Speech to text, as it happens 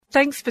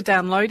Thanks for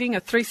downloading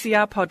a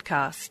 3CR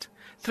podcast.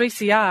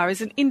 3CR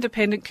is an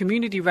independent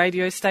community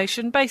radio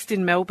station based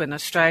in Melbourne,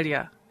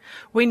 Australia.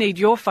 We need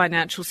your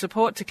financial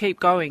support to keep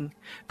going.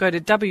 Go to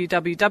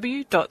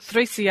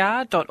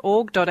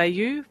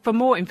www.3cr.org.au for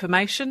more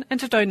information and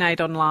to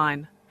donate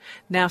online.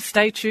 Now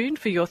stay tuned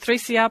for your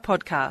 3CR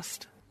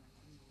podcast.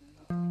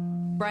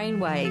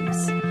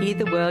 Brainwaves. Hear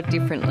the world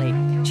differently.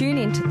 Tune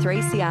in to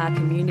 3CR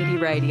Community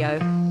Radio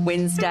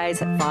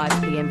Wednesdays at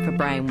 5 p.m. for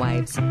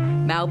Brainwaves,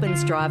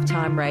 Melbourne's drive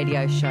time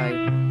radio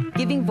show,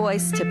 giving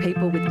voice to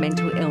people with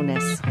mental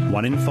illness.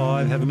 1 in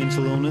 5 have a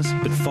mental illness,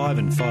 but 5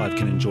 in 5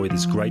 can enjoy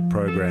this great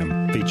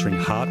program featuring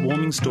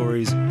heartwarming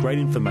stories, great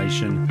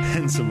information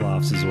and some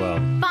laughs as well.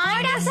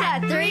 Find us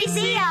at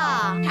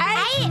 3CR,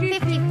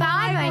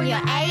 855 on your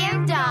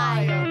AM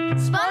dial.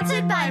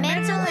 Sponsored by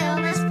Mental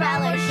Illness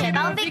Fellowship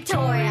of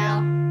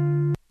Victoria.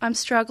 I'm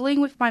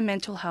struggling with my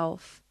mental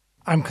health.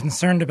 I'm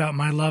concerned about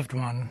my loved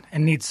one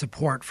and need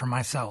support for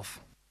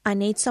myself. I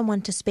need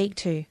someone to speak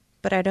to,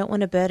 but I don't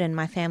want to burden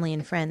my family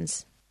and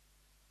friends.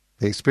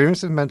 The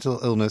experience of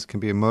mental illness can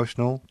be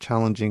emotional,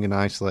 challenging and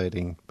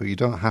isolating, but you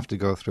don't have to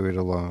go through it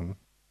alone.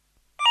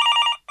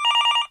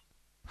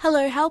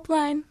 Hello,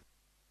 Helpline.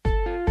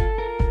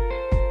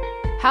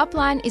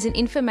 Helpline is an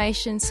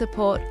information,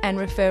 support and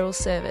referral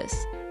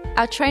service.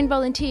 Our trained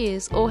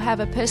volunteers all have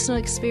a personal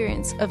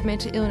experience of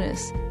mental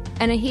illness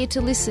and are here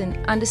to listen,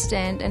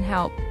 understand and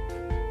help.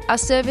 Our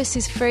service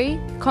is free,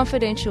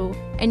 confidential,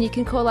 and you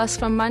can call us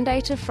from Monday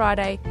to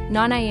Friday,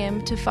 9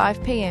 a.m. to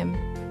 5 p.m.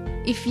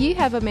 If you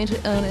have a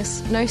mental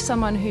illness, know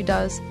someone who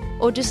does,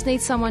 or just need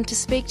someone to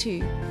speak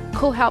to,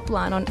 call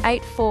Helpline on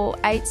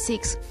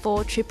 8486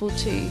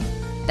 4222.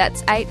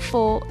 That's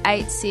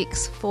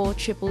 8486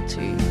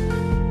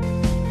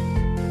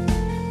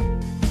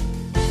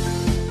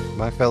 4222.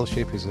 My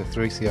fellowship is a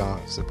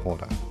 3CR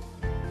supporter.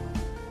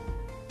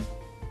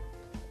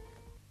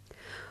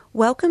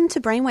 Welcome to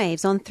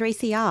Brainwaves on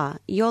 3CR.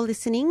 You're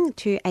listening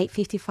to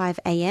 8:55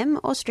 a.m.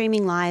 or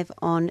streaming live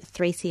on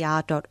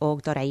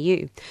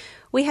 3cr.org.au.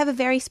 We have a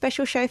very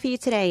special show for you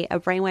today, a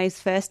Brainwaves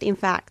first, in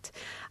fact.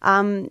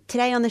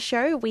 Today on the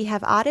show, we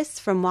have artists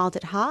from Wild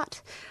at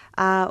Heart.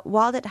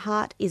 Wild at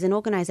Heart is an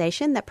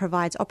organisation that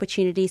provides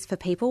opportunities for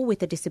people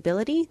with a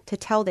disability to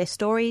tell their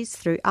stories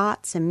through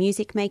arts and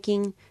music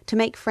making, to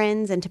make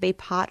friends and to be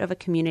part of a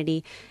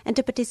community and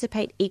to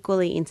participate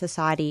equally in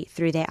society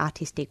through their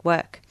artistic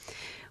work.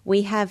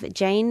 We have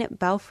Jane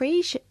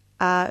Belfrage,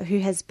 who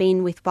has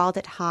been with Wild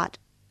at Heart,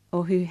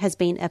 or who has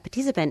been a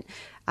participant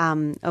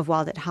of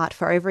Wild at Heart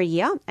for over a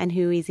year and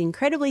who is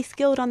incredibly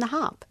skilled on the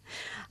harp.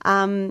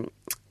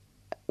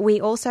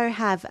 We also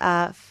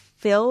have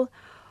Phil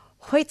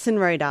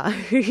Hoitzenroder,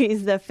 who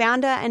is the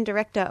founder and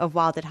director of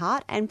Wild at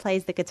Heart and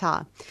plays the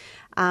guitar.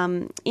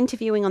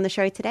 Interviewing on the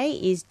show today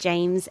is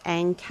James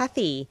and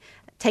Kathy.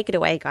 Take it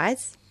away,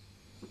 guys.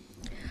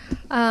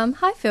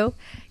 Hi, Phil.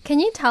 Can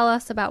you tell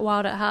us about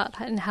Wild at Heart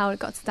and how it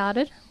got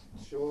started?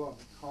 Sure.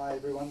 Hi,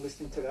 everyone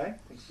listening today.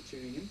 Thanks for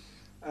tuning in.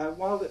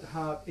 Wild at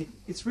Heart,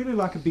 it's really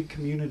like a big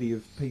community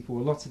of people,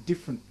 or lots of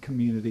different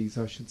communities,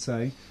 I should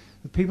say.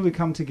 The people who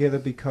come together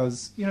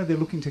because, they're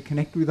looking to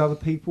connect with other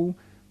people,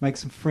 make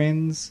some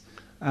friends.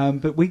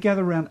 But we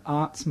gather around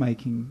arts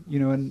making,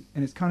 and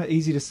it's kind of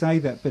easy to say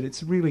that, but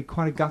it's really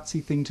quite a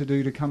gutsy thing to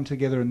do, to come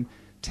together and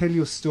tell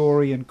your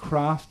story and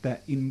craft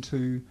that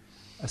into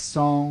a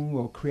song,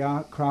 or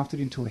craft it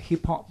into a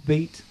hip-hop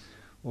beat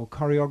or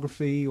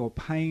choreography or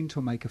paint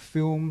or make a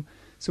film.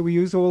 So we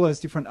use all those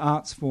different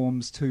arts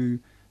forms to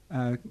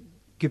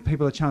give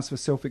people a chance for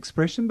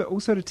self-expression, but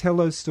also to tell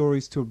those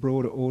stories to a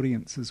broader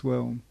audience as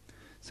well.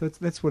 So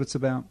that's what it's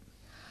about.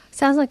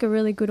 Sounds like a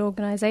really good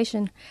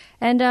organisation.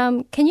 And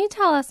can you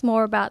tell us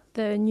more about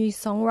the new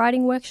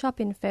songwriting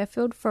workshop in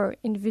Fairfield for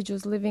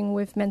individuals living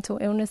with mental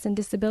illness and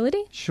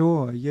disability?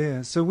 Sure,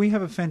 yeah. So we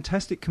have a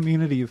fantastic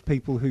community of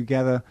people who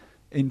gather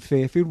in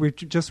Fairfield. We've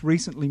just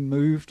recently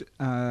moved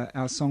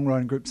our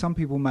songwriting group. Some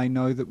people may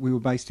know that we were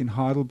based in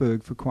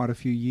Heidelberg for quite a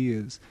few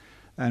years,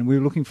 and we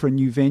were looking for a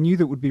new venue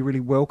that would be really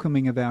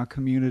welcoming of our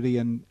community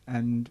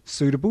and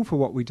suitable for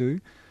what we do.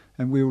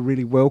 And we were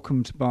really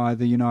welcomed by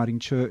the Uniting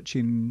Church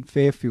in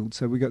Fairfield,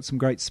 so we got some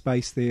great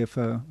space there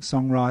for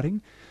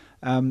songwriting.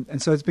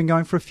 And so it's been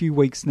going for a few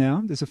weeks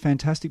now. There's a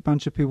fantastic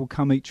bunch of people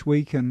come each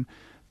week, and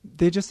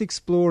they're just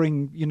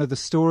exploring, the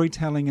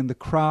storytelling and the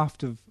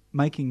craft of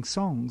making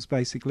songs,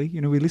 basically.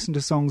 We listen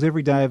to songs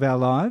every day of our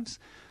lives,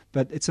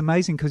 but it's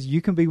amazing because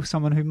you can be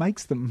someone who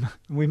makes them.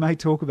 We may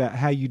talk about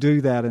how you do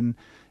that and,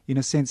 in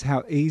a sense,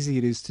 how easy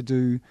it is to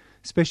do,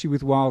 especially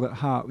with Wild at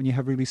Heart, when you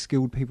have really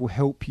skilled people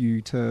help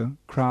you to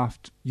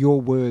craft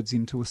your words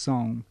into a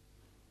song.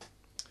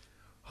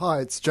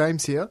 Hi, it's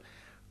James here.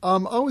 I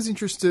was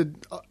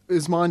interested, it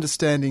was my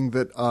understanding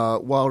that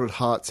Wild at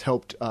Heart's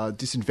helped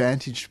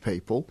disadvantaged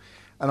people,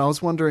 and I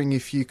was wondering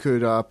if you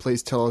could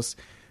please tell us,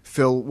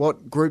 Phil,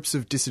 what groups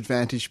of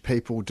disadvantaged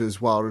people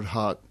does Wild at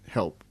Heart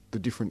help, the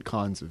different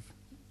kinds of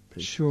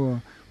people?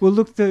 Sure. Well,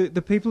 look,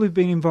 the people who've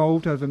been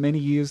involved over many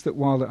years that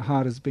Wild at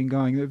Heart has been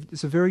going,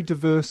 it's a very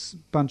diverse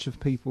bunch of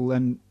people,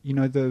 and, you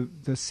know,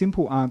 the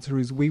simple answer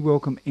is we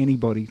welcome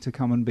anybody to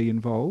come and be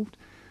involved.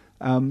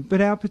 But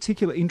our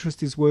particular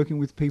interest is working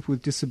with people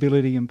with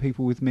disability and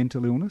people with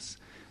mental illness.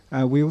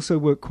 We also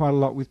work quite a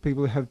lot with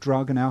people who have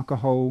drug and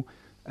alcohol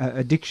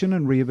addiction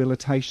and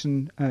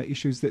rehabilitation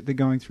issues that they're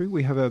going through.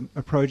 We have a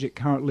project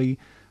currently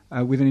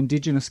with an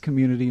Indigenous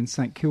community in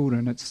St Kilda,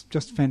 and it's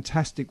just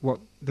fantastic what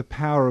the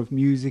power of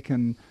music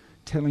and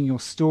telling your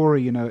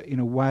story in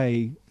a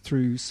way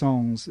through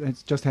songs.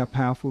 It's just how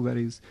powerful that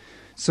is.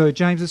 So,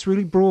 James, it's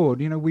really broad.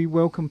 You know, we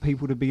welcome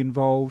people to be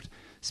involved,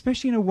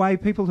 especially in a way,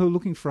 people who are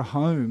looking for a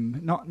home,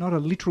 not a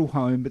literal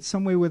home, but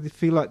somewhere where they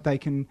feel like they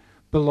can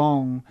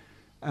belong,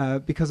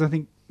 because I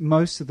think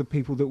most of the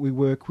people that we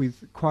work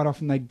with, quite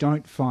often they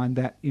don't find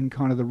that in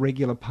kind of the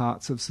regular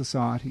parts of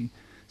society.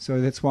 So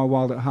that's why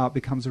Wild at Heart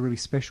becomes a really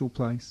special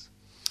place.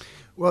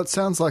 Well, it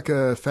sounds like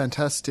a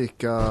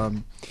fantastic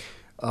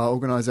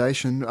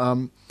organisation.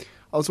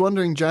 I was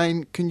wondering,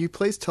 Jane, can you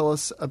please tell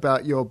us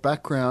about your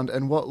background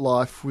and what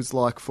life was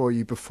like for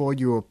you before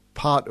you were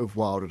part of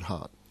Wild at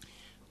Heart?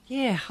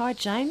 Yeah, hi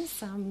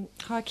James,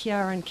 hi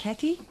Kiara and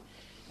Kathy,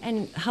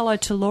 and hello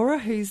to Laura,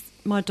 who's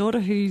my daughter,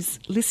 who's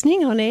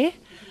listening on air.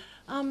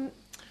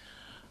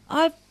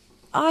 I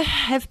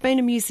have been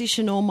a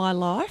musician all my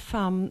life.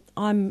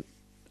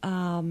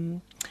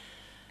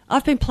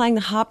 I've been playing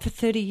the harp for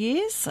 30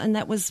 years, and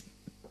that was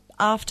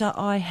after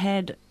I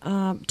had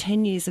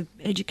 10 years of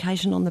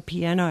education on the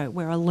piano,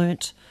 where I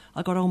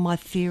got all my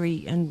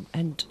theory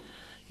and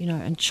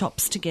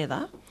chops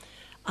together.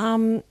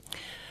 And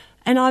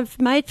I've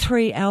made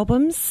 3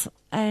 albums,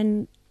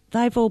 and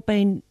they've all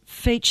been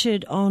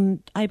featured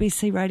on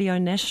ABC Radio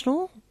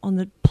National, on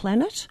the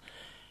Planet.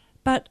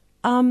 But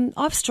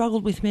I've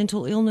struggled with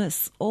mental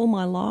illness all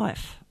my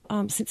life,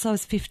 since I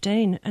was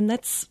 15, and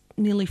that's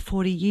nearly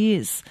 40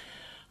 years.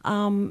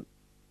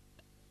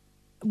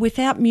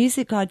 Without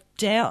music, I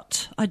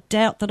doubt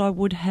that I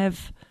would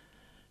have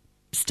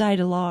stayed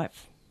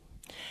alive.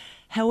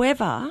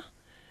 However,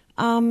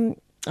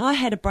 I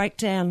had a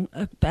breakdown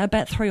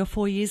about 3 or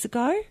 4 years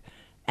ago,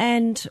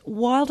 and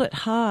Wild at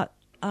Heart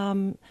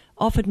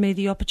offered me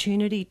the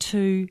opportunity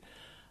to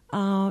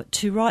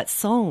write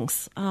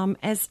songs.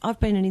 As I've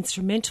been an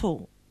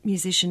instrumental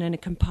musician and a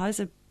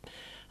composer,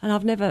 and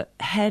I've never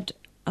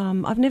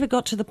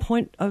got to the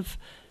point of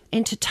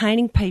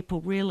entertaining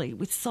people really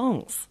with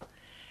songs.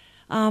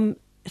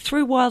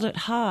 Through Wild at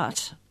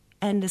Heart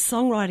and the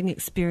songwriting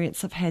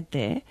experience I've had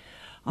there,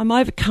 I'm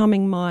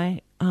overcoming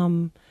my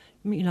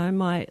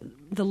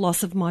the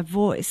loss of my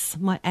voice,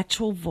 my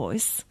actual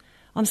voice.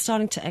 I'm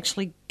starting to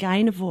actually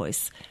gain a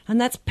voice,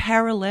 and that's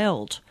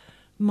paralleled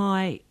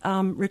my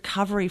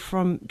recovery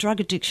from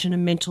drug addiction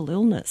and mental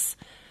illness.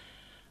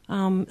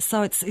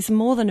 So it's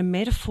more than a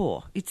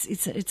metaphor.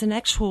 It's an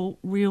actual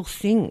real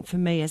thing for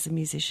me as a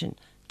musician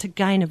to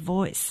gain a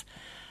voice.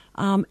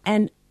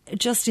 And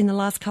just in the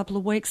last couple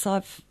of weeks,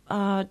 I've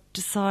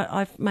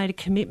made a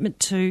commitment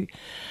to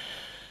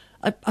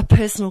a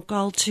personal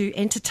goal to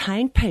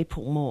entertain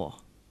people more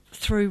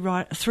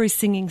through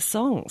singing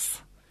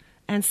songs.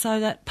 And so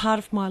that part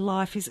of my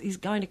life is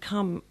going to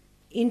come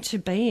into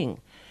being,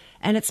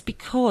 and it's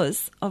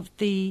because of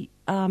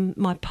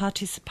my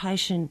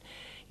participation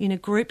in a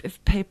group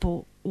of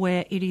people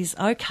where it is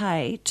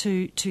okay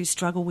to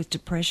struggle with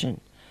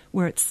depression,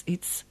 where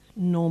it's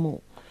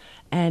normal,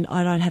 and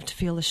I don't have to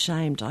feel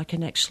ashamed. I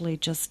can actually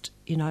just,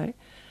 I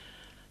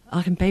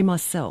can be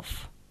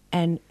myself,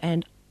 and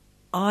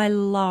I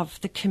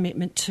love the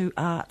commitment to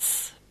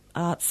arts.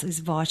 Arts is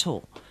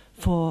vital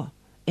for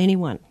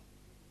anyone.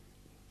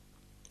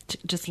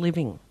 Just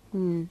living.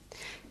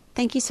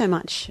 Thank you so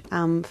much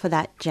for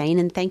that, Jane,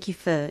 and thank you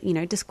for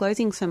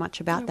disclosing so much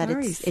about that.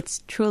 Worries.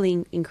 It's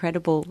truly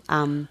incredible.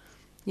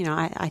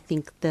 I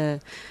think the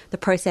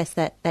process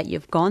that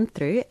you've gone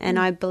through, and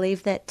I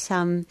believe that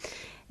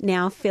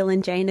now Phil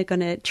and Jane are going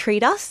to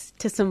treat us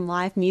to some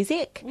live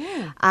music,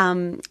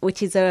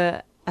 which is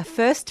a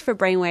first for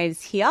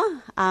Brainwaves here.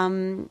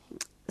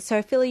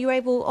 So, Phil, are you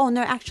able... Oh,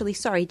 no, actually,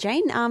 sorry,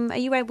 Jane. Are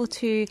you able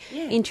to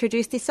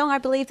introduce this song? I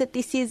believe that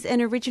this is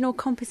an original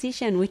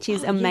composition, which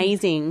is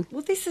amazing. Yeah.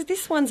 Well,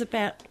 this one's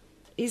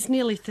is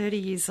nearly 30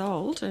 years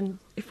old, and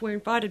if we're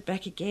invited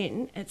back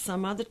again at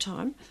some other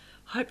time,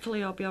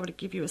 hopefully I'll be able to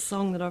give you a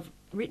song that I've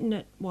written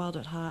at Wild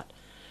at Heart.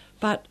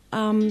 But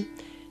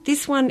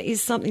this one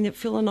is something that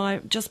Phil and I are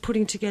just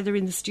putting together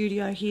in the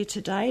studio here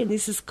today, and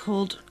this is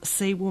called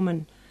Sea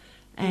Woman.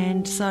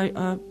 And so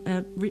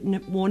I've written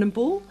at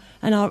Warrnambool,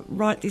 and I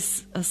write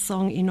a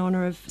song in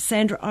honour of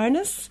Sandra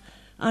Onus.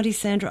 Auntie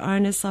Sandra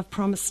Onus, I've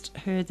promised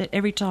her that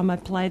every time I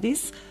play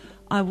this,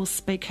 I will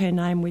speak her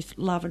name with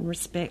love and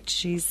respect.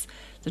 She's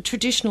the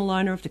traditional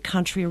owner of the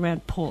country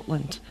around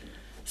Portland.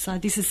 So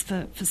this is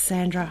for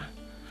Sandra.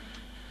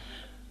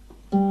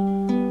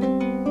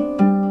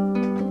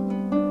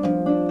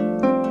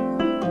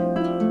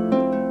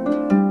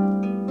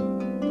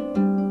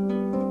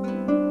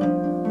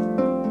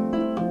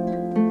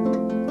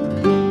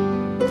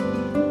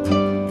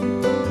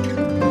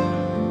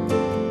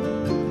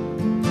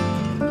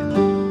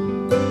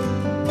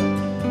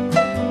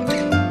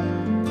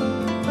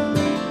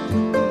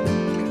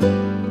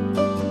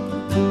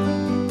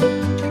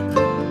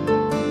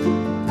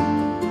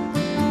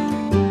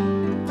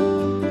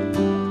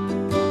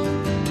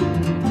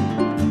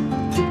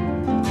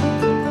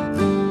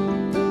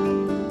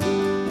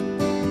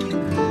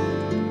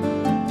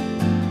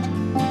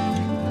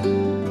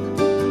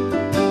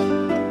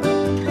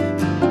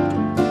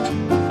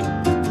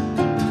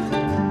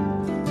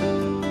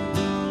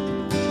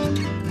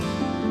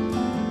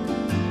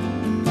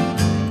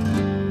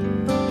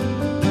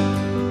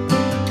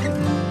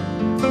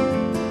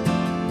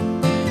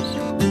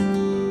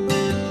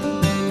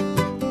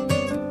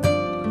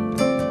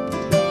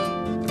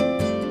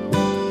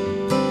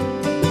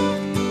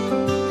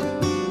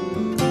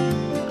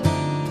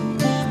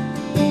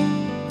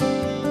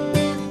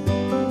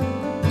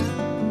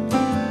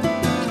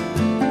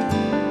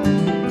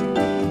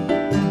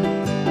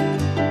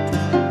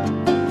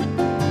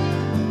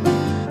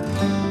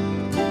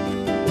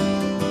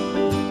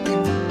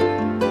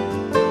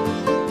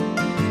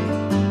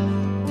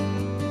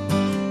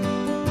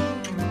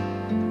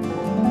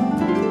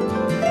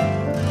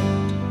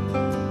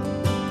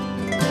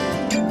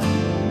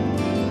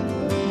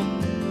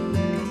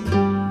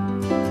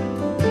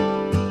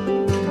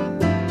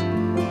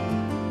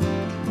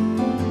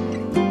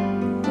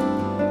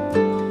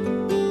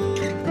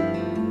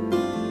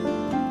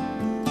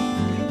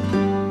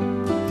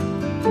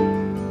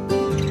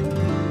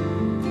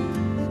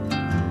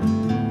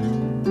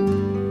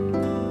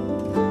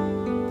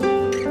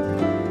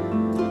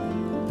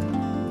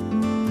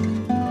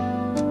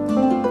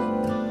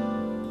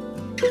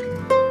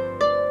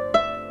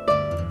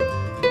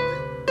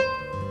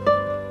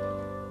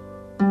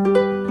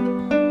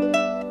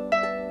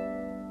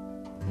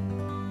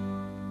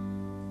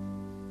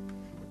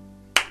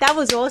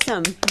 was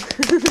awesome.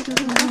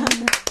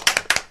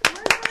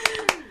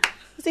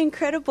 It's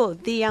incredible.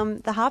 The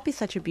harp is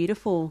such a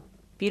beautiful,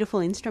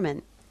 beautiful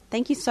instrument.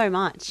 Thank you so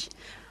much.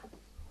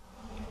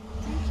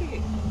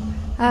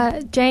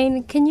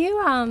 Jane, can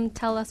you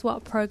tell us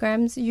what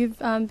programs you've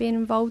been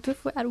involved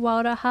with at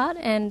Wild at Heart,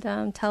 and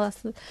tell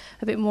us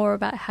a bit more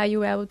about how you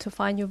were able to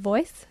find your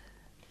voice?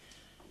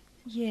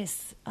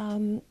 Yes.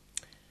 I've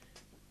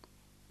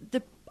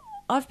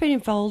been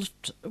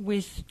involved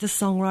with the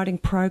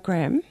songwriting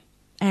program,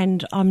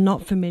 and I'm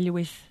not familiar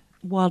with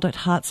Wild at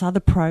Heart's other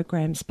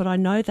programs, but I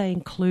know they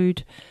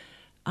include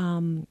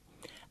a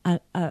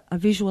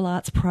visual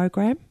arts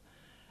program,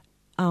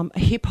 a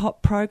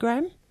hip-hop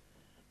program,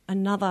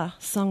 another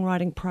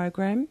songwriting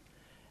program,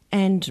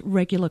 and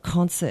regular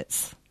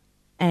concerts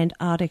and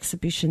art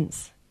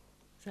exhibitions.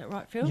 Is that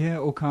right, Phil? Yeah,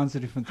 all kinds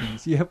of different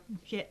things. Yep.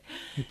 Yeah.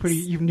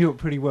 You knew it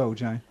pretty well,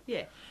 Jane.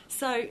 Yeah.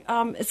 So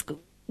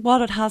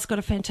Wild at Heart's got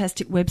a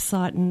fantastic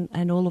website,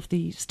 and all of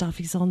the stuff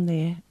is on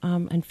there,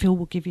 and Phil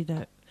will give you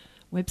the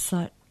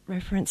website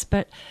reference.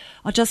 But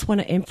I just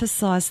want to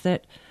emphasise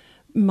that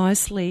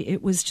mostly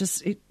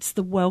it's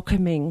the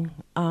welcoming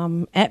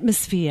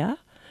atmosphere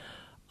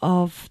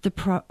of the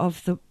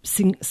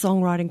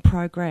songwriting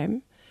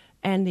program,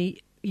 and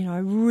the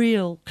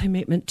real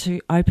commitment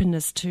to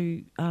openness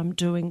to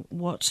doing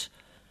what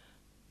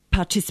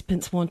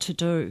participants want to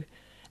do.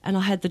 And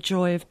I had the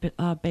joy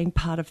of being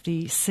part of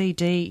the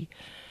CD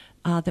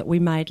that we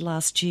made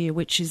last year,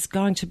 which is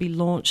going to be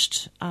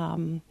launched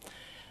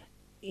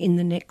in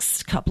the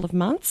next couple of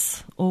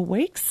months or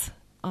weeks.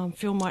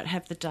 Phil might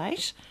have the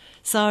date.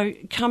 So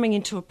coming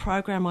into a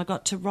program, I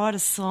got to write a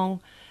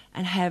song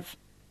and have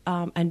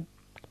and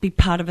be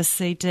part of a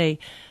CD.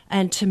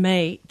 And to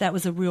me, that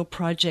was a real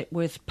project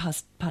worth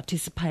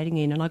participating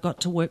in. And I got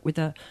to work with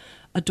a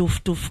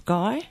doof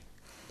guy.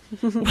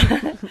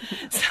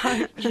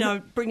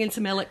 So, bring in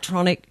some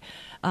electronic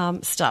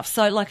stuff.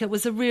 So, it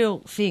was a real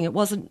thing. It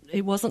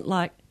wasn't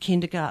like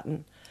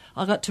kindergarten.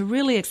 I got to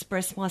really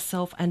express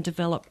myself and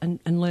develop and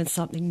learn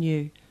something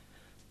new.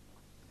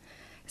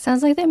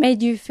 Sounds like that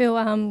made you feel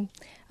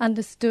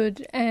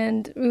understood,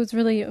 and it was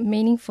really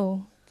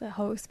meaningful, the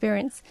whole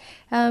experience.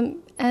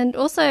 And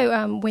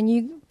also, when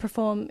you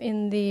perform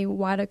in the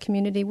wider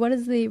community, what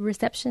has the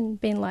reception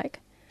been like?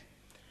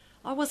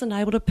 I wasn't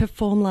able to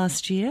perform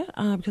last year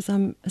because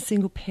I'm a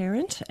single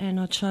parent, and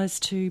I chose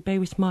to be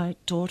with my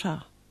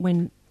daughter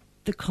when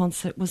the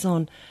concert was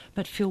on.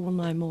 But Phil will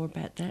know more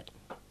about that.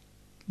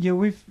 Yeah,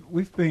 we've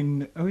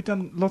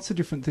done lots of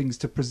different things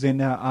to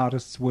present our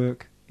artists'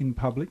 work in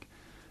public.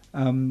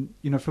 From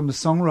the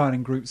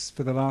songwriting groups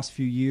for the last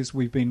few years,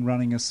 we've been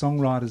running a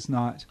songwriters'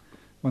 night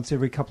once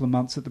every couple of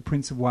months at the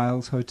Prince of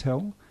Wales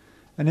Hotel.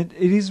 And it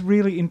is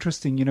really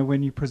interesting,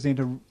 when you present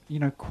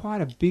quite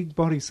a big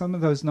body. Some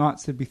of those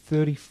nights there'd be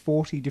 30,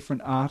 40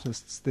 different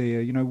artists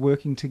there,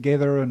 working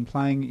together and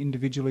playing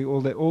individually,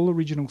 all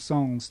original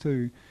songs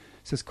too.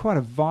 So it's quite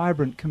a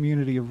vibrant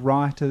community of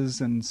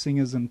writers and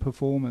singers and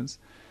performers.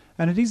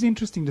 And it is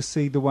interesting to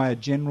see the way a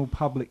general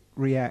public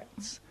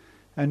reacts.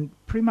 And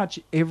pretty much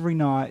every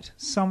night,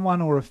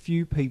 someone or a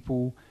few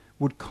people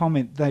would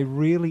comment they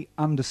really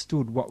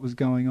understood what was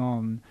going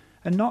on.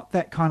 And not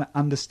that kind of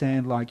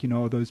understand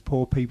those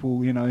poor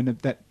people, in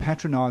that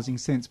patronising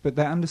sense, but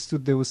they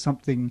understood there was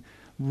something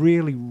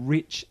really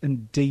rich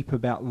and deep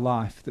about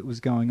life that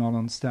was going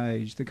on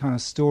stage, the kind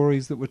of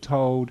stories that were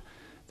told,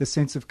 the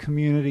sense of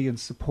community and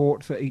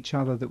support for each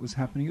other that was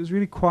happening. It was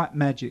really quite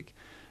magic.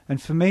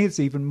 And for me, it's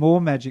even more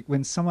magic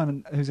when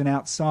someone who's an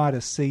outsider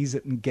sees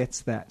it and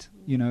gets that.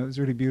 It was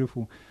really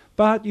beautiful.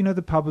 But,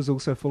 the pub was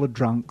also full of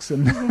drunks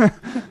and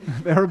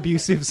they're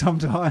abusive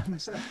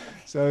sometimes.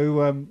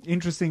 So,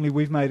 interestingly,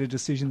 we've made a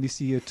decision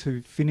this year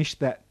to finish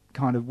that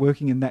kind of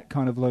working in that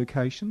kind of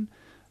location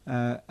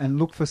and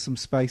look for some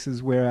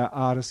spaces where our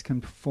artists can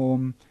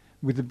perform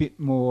with a bit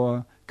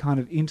more kind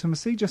of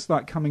intimacy, just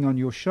like coming on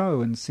your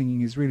show and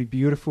singing is really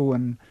beautiful.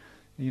 And,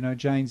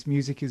 Jane's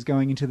music is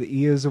going into the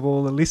ears of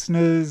all the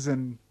listeners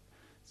and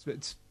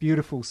it's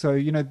beautiful. So,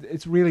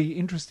 it's really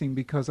interesting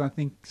because I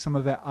think some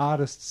of our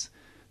artists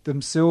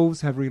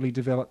themselves have really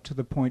developed to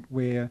the point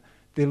where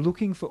they're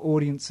looking for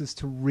audiences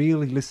to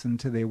really listen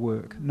to their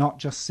work, not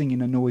just sing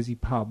in a noisy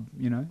pub,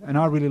 And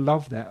I really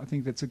love that. I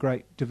think that's a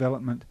great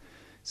development.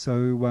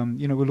 So,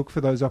 we look for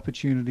those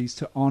opportunities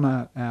to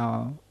honour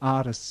our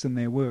artists and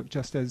their work,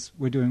 just as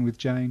we're doing with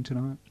Jane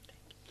tonight.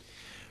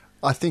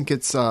 I think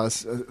it's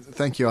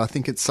thank you. I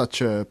think it's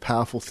such a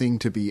powerful thing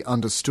to be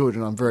understood,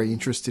 and I'm very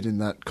interested in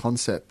that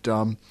concept.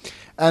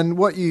 And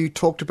what you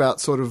talked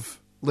about sort of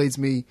leads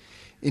me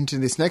into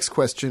this next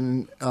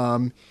question,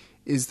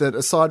 is that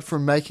aside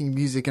from making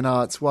music and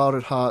arts, Wild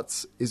at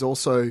Hearts is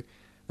also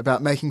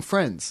about making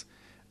friends.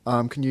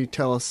 Can you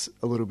tell us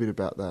a little bit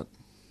about that?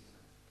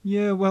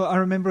 Yeah, well, I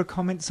remember a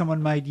comment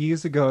someone made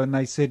years ago, and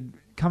they said,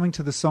 coming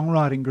to the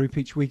songwriting group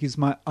each week is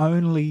the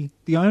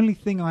only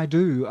thing I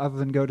do other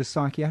than go to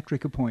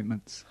psychiatric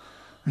appointments.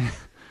 And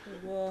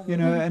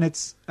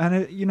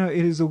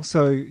it is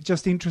also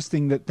just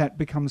interesting that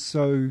becomes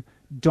so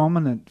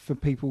dominant for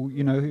people,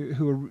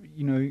 who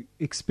are,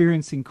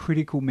 experiencing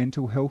critical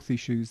mental health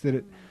issues,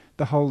 that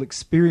the whole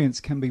experience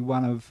can be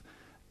one of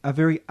a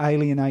very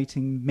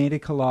alienating,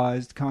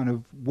 medicalised kind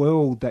of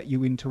world that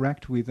you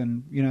interact with.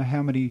 And,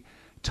 how many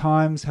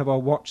times have I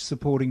watched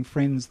supporting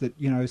friends that,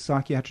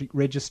 psychiatric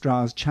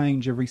registrars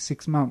change every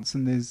 6 months,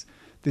 and there's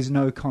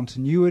no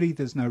continuity,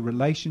 there's no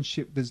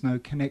relationship, there's no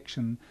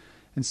connection.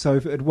 And so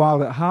at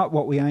Wild at Heart,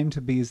 what we aim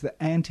to be is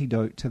the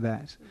antidote to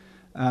that.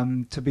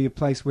 To be a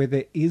place where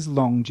there is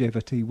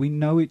longevity. We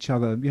know each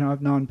other.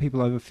 I've known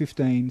people over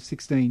 15,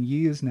 16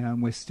 years now,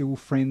 and we're still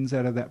friends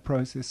out of that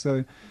process.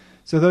 So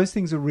those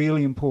things are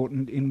really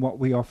important in what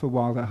we offer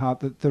Wild at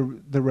Heart, that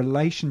the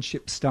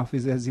relationship stuff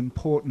is as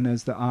important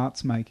as the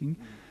arts making.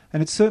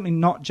 And it's certainly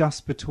not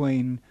just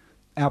between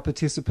our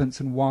participants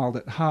and Wild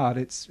at Heart.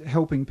 It's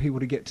helping people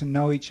to get to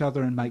know each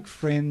other and make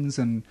friends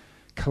and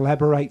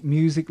collaborate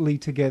musically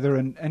together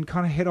and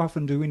kind of head off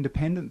and do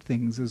independent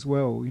things as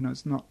well.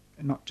 It's not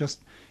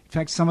just... In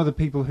fact, some of the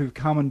people who've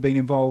come and been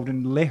involved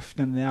and left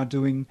and now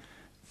doing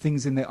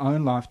things in their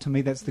own life, to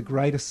me, that's the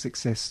greatest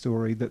success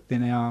story, that they're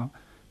now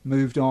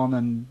moved on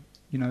and,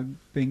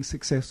 being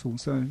successful.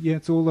 So, yeah,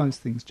 it's all those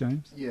things,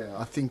 James. Yeah,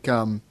 I think...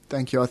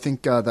 thank you. I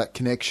think that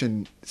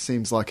connection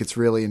seems like it's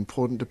really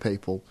important to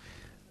people.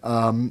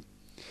 And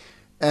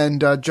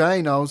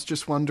Jane, I was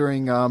just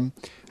wondering,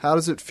 how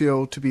does it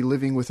feel to be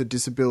living with a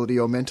disability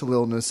or mental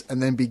illness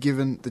and then be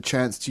given the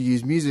chance to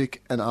use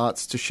music and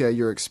arts to share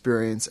your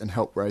experience and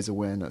help raise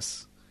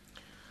awareness?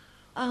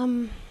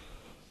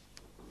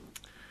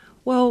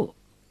 Well,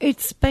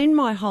 it's been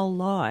my whole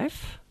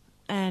life,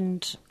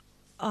 and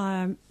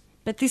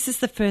but this is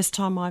the first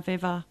time I've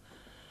ever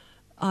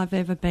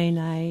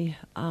been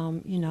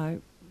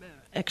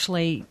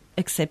actually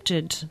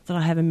accepted that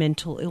I have a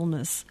mental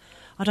illness.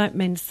 I don't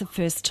mean it's the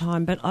first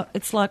time, but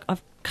it's like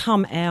I've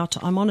come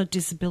out. I'm on a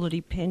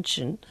disability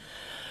pension,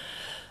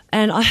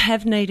 and I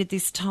have needed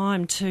this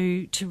time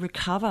to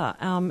recover,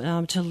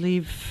 to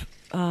live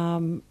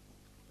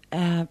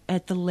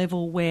at the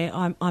level where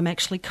I'm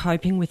actually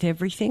coping with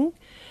everything,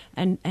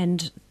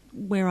 and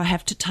where I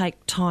have to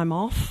take time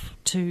off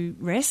to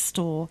rest,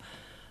 or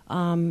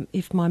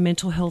if my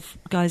mental health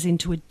goes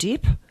into a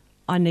dip,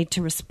 I need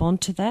to respond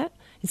to that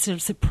instead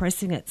of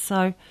suppressing it.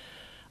 So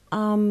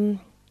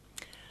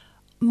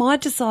my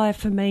desire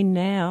for me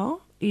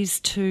now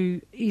is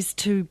to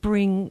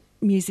bring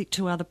music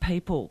to other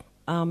people,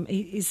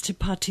 is to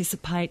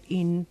participate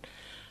in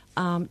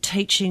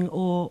teaching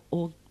or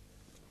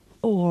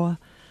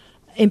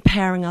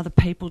empowering other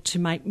people to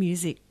make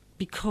music,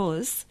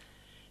 because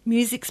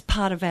music's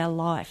part of our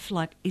life.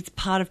 Like, it's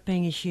part of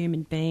being a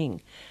human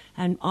being.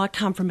 And I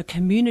come from a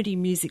community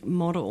music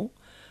model,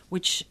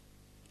 which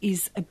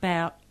is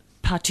about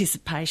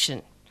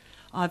participation.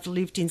 I've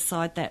lived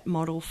inside that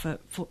model for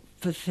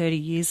 30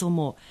 years or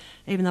more.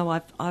 Even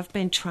though I've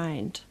been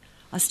trained,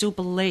 I still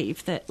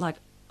believe that, like,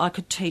 I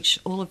could teach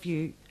all of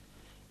you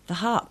the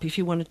harp if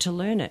you wanted to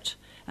learn it.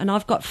 And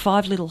I've got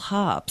 5 little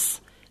harps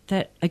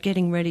that are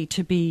getting ready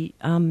to be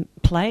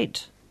played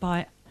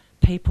by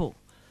people.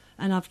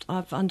 And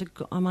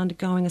I'm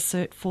undergoing a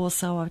Cert 4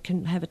 so I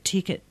can have a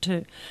ticket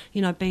to,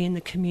 be in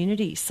the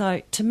community.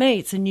 So to me,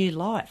 it's a new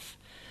life.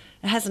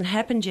 It hasn't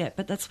happened yet,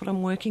 but that's what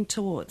I'm working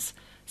towards.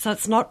 So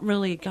it's not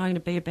really going to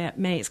be about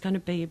me. It's going to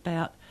be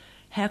about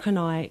how can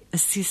I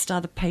assist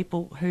other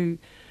people who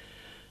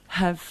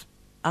have,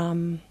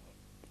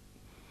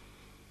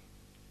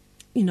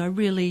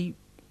 really,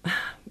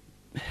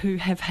 who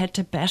have had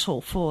to battle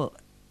for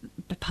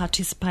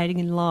participating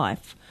in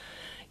life.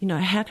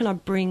 How can I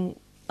bring,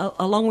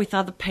 along with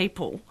other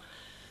people,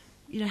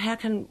 how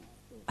can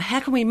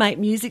we make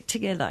music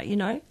together,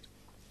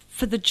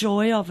 for the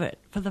joy of it,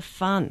 for the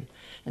fun.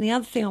 And the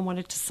other thing I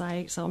wanted to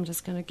say, so I'm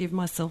just going to give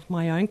myself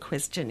my own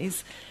question,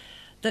 is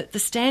that the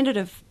standard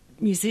of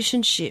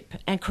musicianship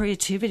and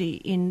creativity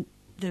in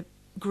the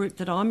group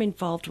that I'm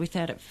involved with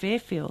out at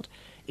Fairfield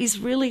is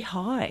really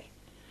high.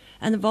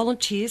 And the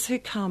volunteers who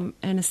come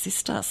and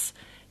assist us,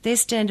 their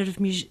standard of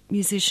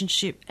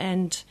musicianship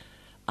and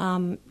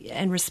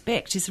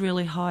respect is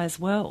really high as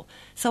well.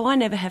 So I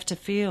never have to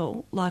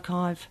feel like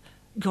I've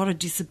got a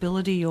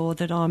disability or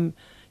that I'm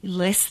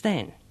less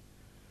than.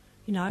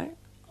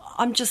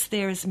 I'm just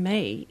there as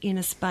me in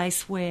a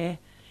space where,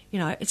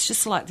 it's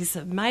just like this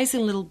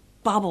amazing little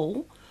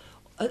bubble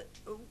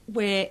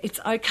where it's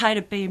okay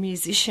to be a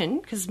musician,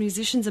 because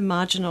musicians are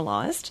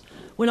marginalised.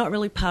 We're not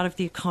really part of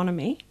the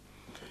economy.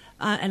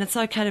 And it's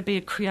okay to be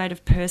a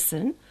creative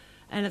person,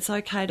 and it's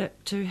okay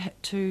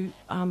to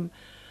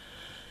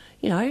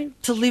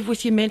live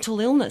with your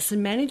mental illness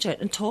and manage it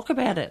and talk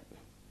about it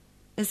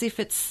as if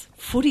it's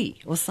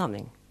footy or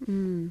something.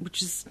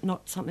 which is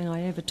not something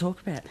I ever talk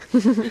about.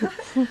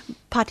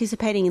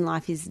 Participating in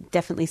life is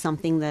definitely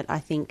something that I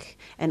think,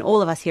 and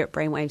all of us here at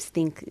Brainwaves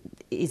think,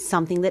 is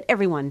something that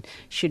everyone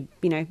should,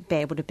 be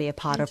able to be a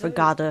part of,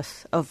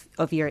 regardless of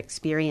your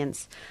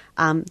experience.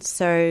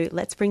 So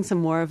let's bring some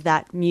more of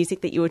that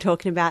music that you were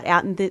talking about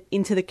out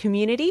into the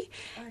community.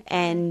 Okay.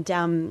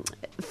 And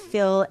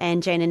Phil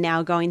and Jane are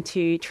now going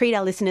to treat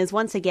our listeners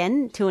once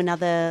again to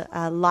another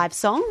live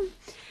song.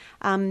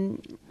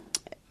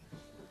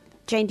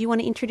 Jane, do you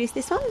want to introduce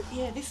this one?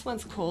 Yeah, this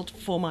one's called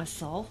For My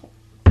Soul.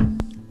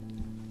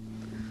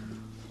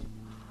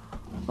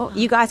 Well,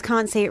 you guys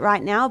can't see it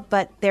right now,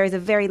 but there is a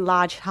very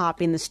large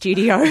harp in the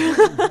studio.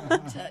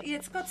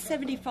 It's got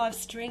 75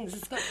 strings.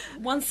 It's got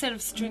one set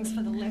of strings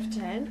for the left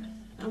hand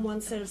and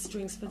one set of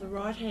strings for the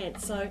right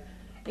hand. So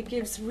it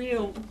gives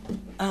real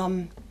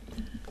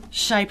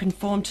shape and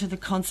form to the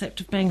concept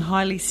of being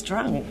highly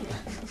strung,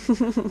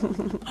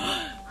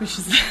 which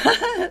is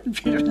a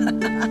bit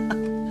of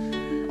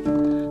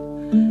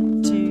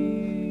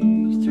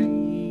 2,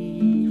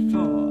 3,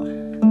 4.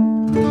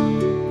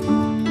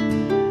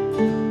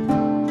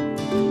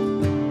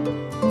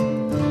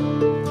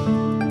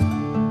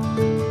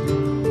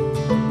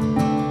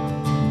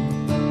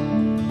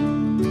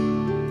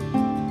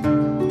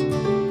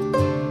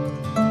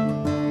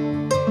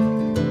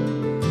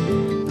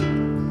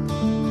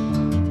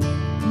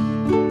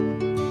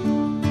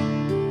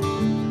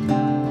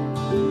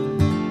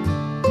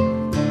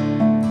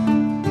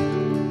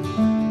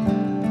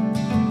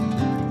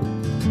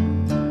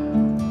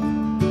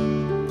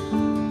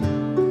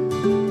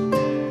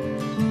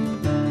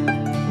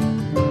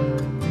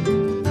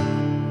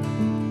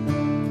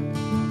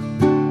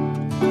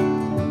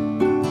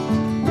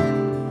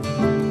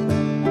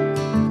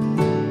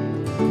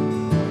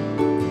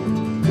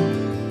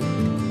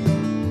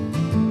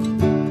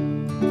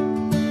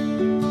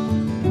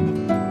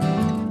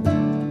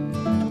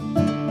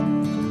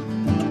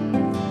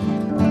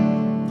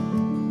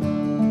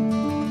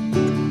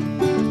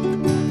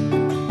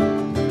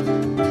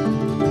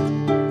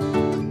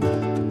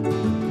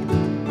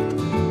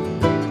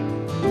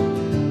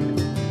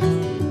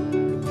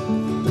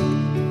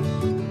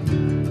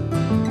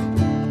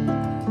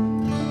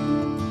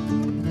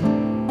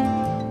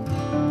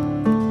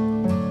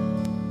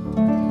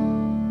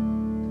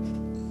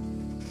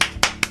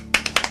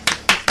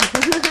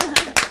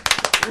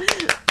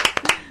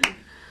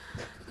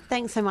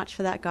 Thanks so much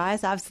for that,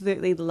 guys. I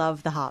absolutely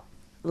love the harp.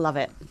 Love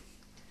it.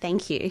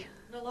 Thank you.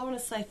 Well, I want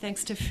to say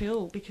thanks to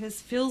Phil, because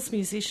Phil's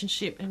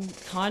musicianship and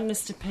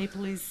kindness to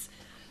people is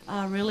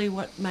really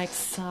what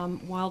makes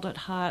Wild at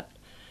Heart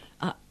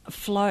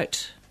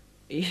float.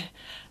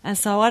 And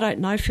so I don't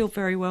know Phil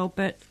very well,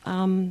 but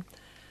I'm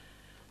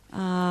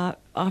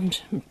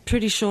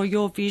pretty sure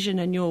your vision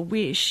and your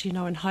wish,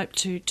 and hope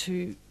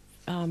to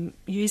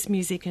use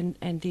music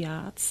and the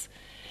arts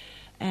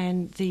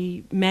and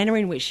the manner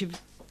in which you've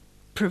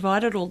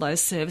provided all those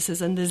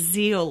services and the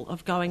zeal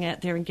of going out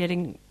there and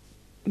getting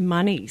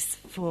monies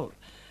for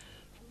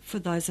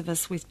those of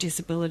us with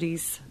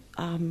disabilities.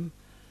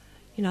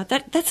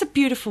 That's a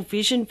beautiful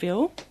vision,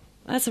 Phil.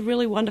 That's a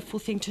really wonderful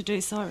thing to do.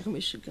 So I reckon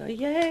we should go,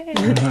 yay!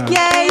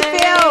 Yay,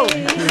 Phil!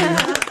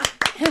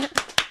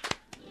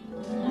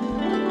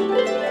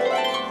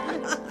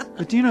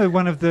 But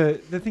one of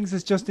the things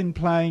that's just in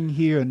playing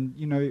here, and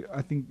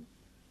I think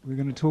we're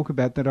going to talk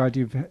about that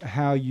idea of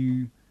how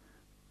you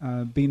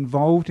be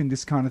involved in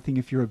this kind of thing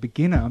if you're a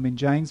beginner. I mean,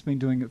 Jane's been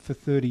doing it for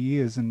 30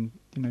 years and,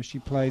 she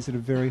plays at a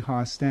very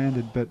high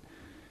standard. But,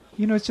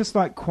 it's just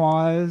like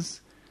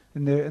choirs,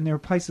 and there are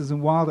places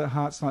in Wild at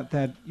Hearts like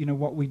that.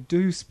 What we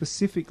do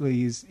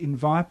specifically is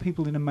invite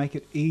people in and make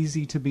it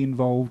easy to be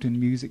involved in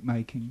music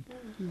making.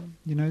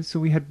 Mm-hmm.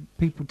 So we had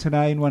people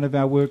today in one of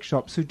our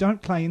workshops who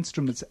don't play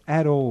instruments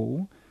at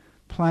all,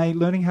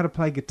 learning how to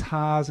play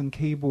guitars and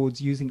keyboards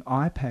using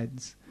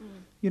iPads.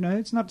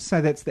 It's not to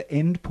say that's the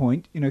end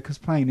point, because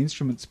playing an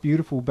instrument's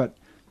beautiful, but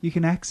you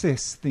can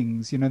access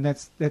things,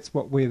 that's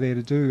what we're there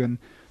to do. And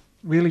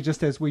really,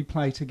 just as we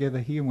play together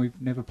here, and we've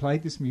never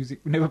played this music,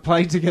 we've never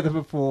played together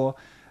before,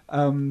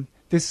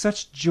 there's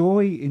such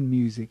joy in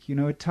music.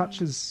 It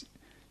touches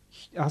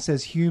us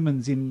as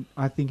humans in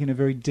a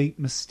very deep,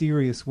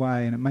 mysterious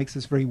way, and it makes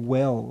us very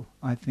well,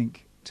 I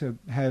think, to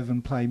have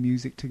and play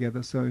music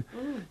together. So,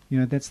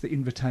 that's the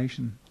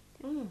invitation.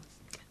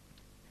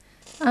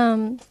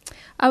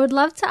 I would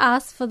love to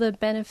ask, for the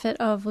benefit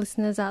of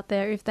listeners out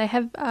there, if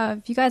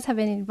you guys have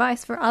any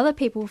advice for other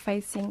people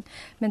facing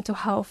mental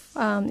health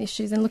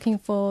issues and looking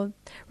for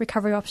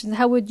recovery options.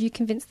 How would you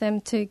convince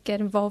them to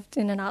get involved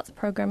in an arts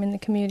program in the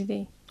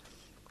community?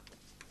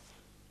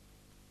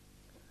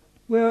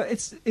 Well,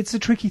 it's a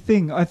tricky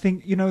thing. I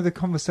think, the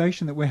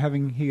conversation that we're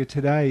having here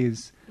today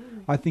is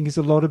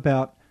a lot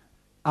about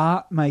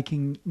art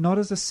making, not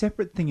as a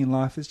separate thing in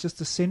life. It's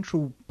just a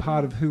central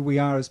part of who we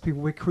are as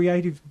people. We're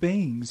creative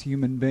beings,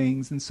 human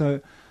beings, and so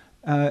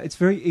it's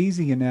very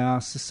easy in our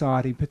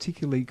society,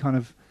 particularly kind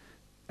of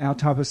our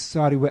type of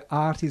society, where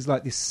art is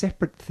like this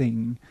separate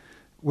thing,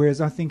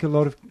 Whereas I think a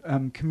lot of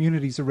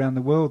communities around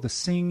the world, the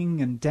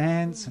singing and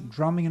dance and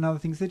drumming and other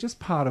things, they're just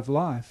part of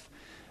life.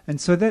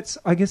 And so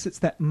I guess it's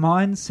that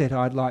mindset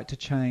I'd like to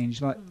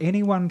change. Like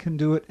anyone can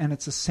do it, and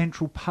it's a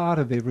central part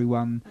of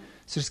everyone.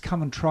 So just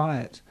come and try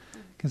it.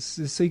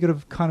 So you've got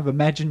to kind of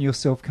imagine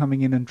yourself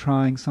coming in and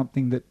trying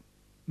something that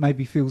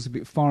maybe feels a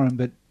bit foreign,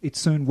 but it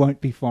soon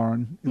won't be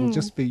foreign. It'll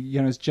just be,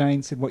 as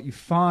Jane said, what you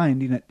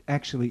find in it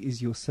actually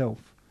is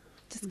yourself.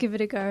 Just give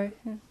it a go.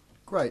 Yeah.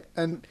 Great.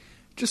 And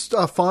just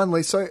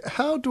finally, so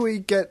how do we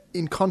get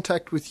in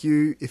contact with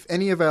you if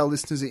any of our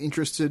listeners are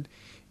interested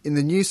in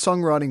the new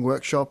songwriting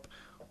workshop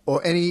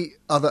or any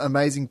other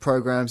amazing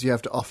programs you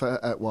have to offer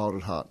at Wild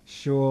at Heart?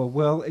 Sure.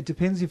 Well, it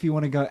depends if you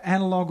want to go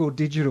analog or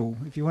digital.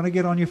 If you want to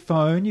get on your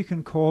phone, you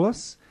can call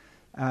us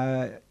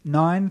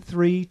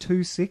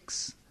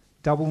 9326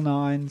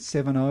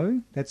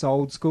 9970. That's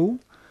old school.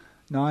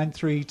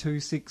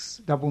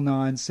 9326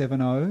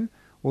 9970.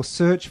 Or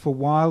search for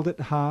Wild at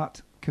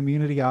Heart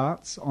Community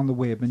Arts on the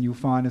web, and you'll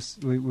find us.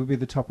 We'll be at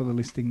the top of the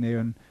listing there,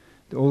 and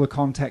all the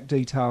contact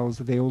details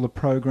are there, all the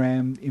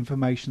program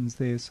information's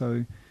there,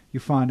 so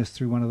you'll find us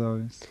through one of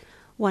those.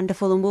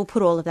 Wonderful, and we'll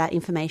put all of that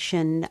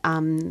information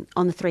on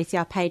the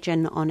 3CR page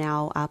and on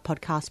our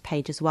podcast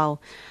page as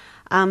well.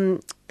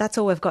 That's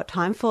all we've got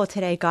time for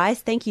today, guys.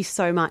 Thank you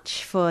so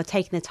much for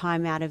taking the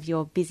time out of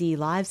your busy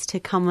lives to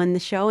come on the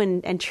show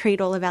and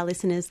treat all of our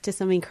listeners to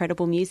some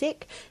incredible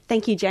music.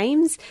 Thank you,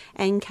 James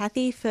and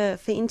Kathy, for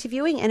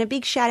interviewing. And a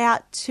big shout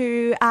out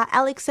to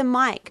Alex and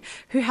Mike,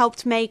 who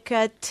helped make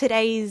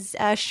today's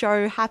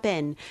show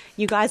happen.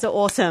 You guys are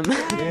awesome.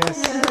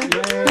 Yes.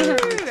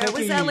 That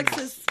was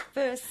Alex's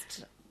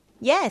first.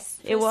 Yes,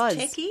 it was.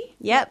 Techie?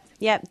 Yep.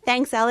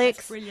 Thanks, Alex.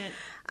 That's brilliant.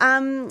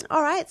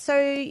 All right,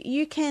 so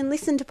you can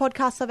listen to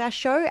podcasts of our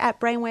show at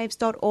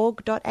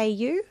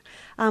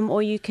brainwaves.org.au,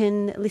 or you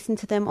can listen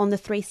to them on the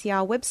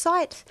 3CR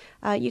website.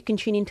 You can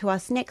tune in to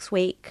us next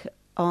week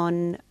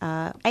on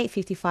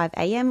 8:55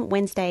 a.m,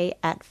 Wednesday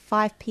at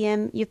 5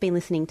 p.m. You've been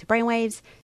listening to Brainwaves.